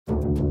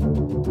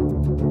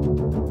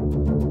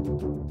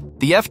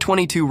The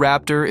F-22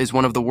 Raptor is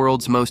one of the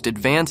world's most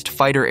advanced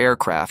fighter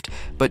aircraft,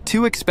 but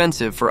too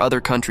expensive for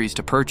other countries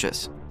to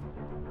purchase.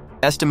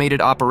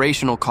 Estimated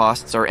operational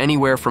costs are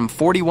anywhere from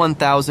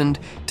 $41,000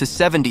 to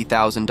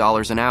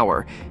 $70,000 an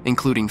hour,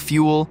 including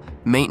fuel,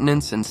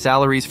 maintenance, and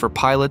salaries for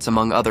pilots,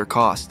 among other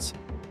costs.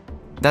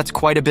 That's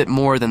quite a bit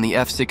more than the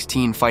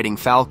F-16 Fighting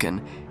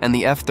Falcon and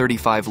the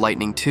F-35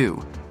 Lightning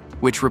II,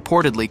 which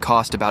reportedly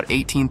cost about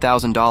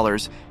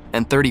 $18,000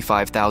 and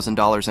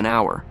 $35,000 an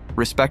hour,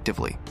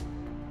 respectively.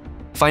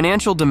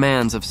 Financial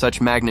demands of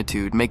such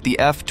magnitude make the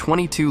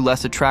F-22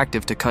 less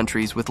attractive to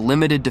countries with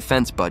limited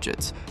defense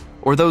budgets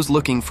or those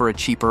looking for a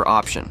cheaper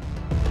option.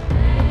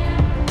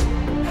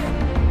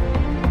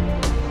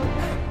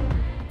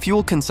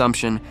 Fuel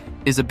consumption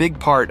is a big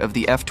part of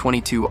the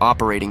F-22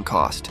 operating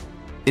cost.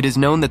 It is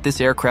known that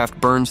this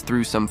aircraft burns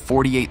through some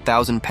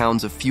 48,000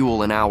 pounds of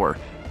fuel an hour,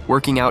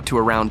 working out to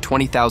around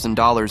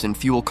 $20,000 in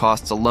fuel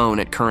costs alone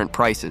at current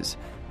prices.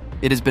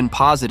 It has been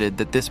posited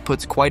that this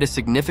puts quite a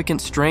significant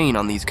strain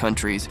on these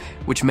countries,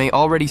 which may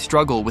already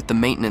struggle with the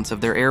maintenance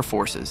of their air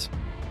forces.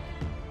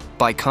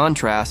 By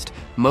contrast,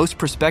 most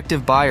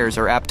prospective buyers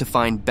are apt to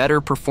find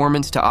better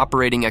performance to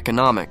operating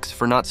economics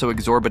for not so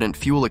exorbitant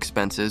fuel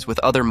expenses with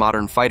other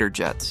modern fighter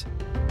jets.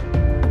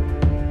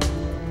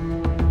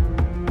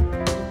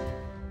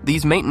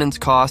 These maintenance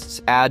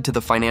costs add to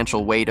the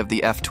financial weight of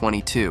the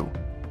F-22.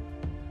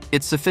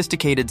 Its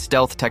sophisticated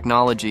stealth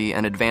technology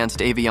and advanced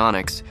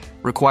avionics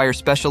require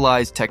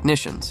specialized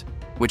technicians,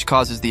 which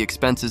causes the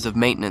expenses of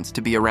maintenance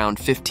to be around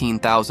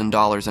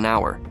 $15,000 an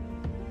hour.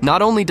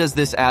 Not only does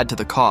this add to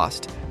the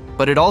cost,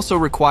 but it also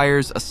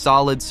requires a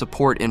solid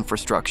support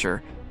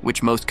infrastructure,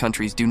 which most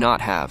countries do not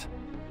have.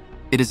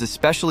 It is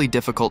especially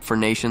difficult for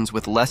nations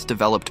with less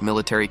developed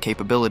military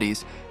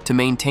capabilities to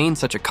maintain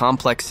such a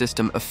complex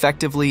system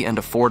effectively and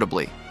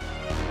affordably.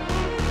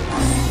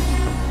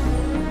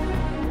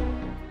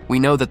 We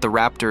know that the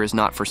Raptor is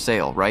not for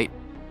sale, right?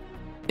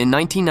 In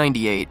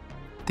 1998,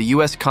 the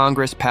U.S.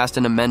 Congress passed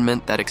an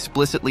amendment that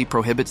explicitly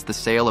prohibits the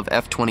sale of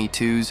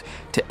F-22s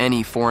to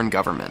any foreign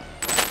government.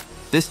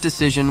 This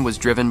decision was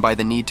driven by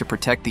the need to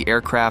protect the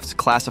aircraft's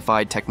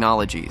classified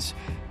technologies,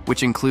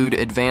 which include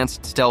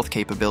advanced stealth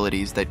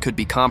capabilities that could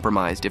be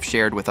compromised if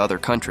shared with other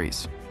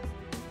countries.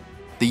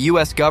 The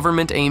U.S.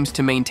 government aims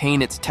to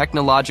maintain its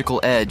technological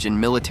edge in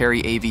military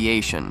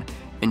aviation,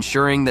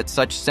 ensuring that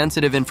such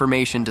sensitive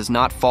information does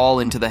not fall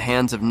into the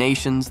hands of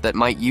nations that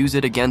might use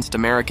it against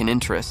American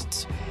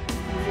interests.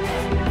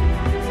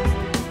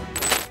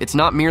 It's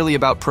not merely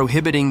about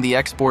prohibiting the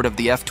export of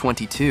the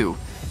F-22.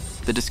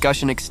 The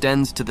discussion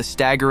extends to the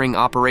staggering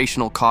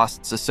operational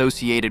costs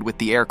associated with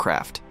the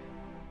aircraft.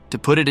 To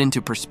put it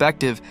into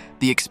perspective,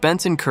 the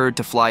expense incurred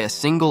to fly a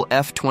single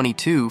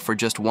F-22 for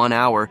just 1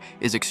 hour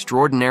is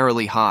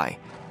extraordinarily high,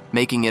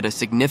 making it a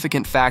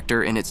significant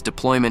factor in its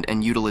deployment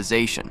and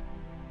utilization.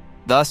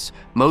 Thus,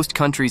 most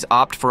countries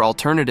opt for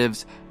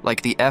alternatives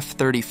like the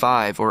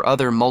F-35 or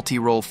other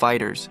multi-role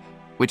fighters,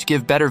 which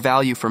give better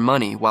value for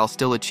money while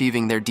still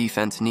achieving their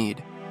defense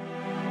need.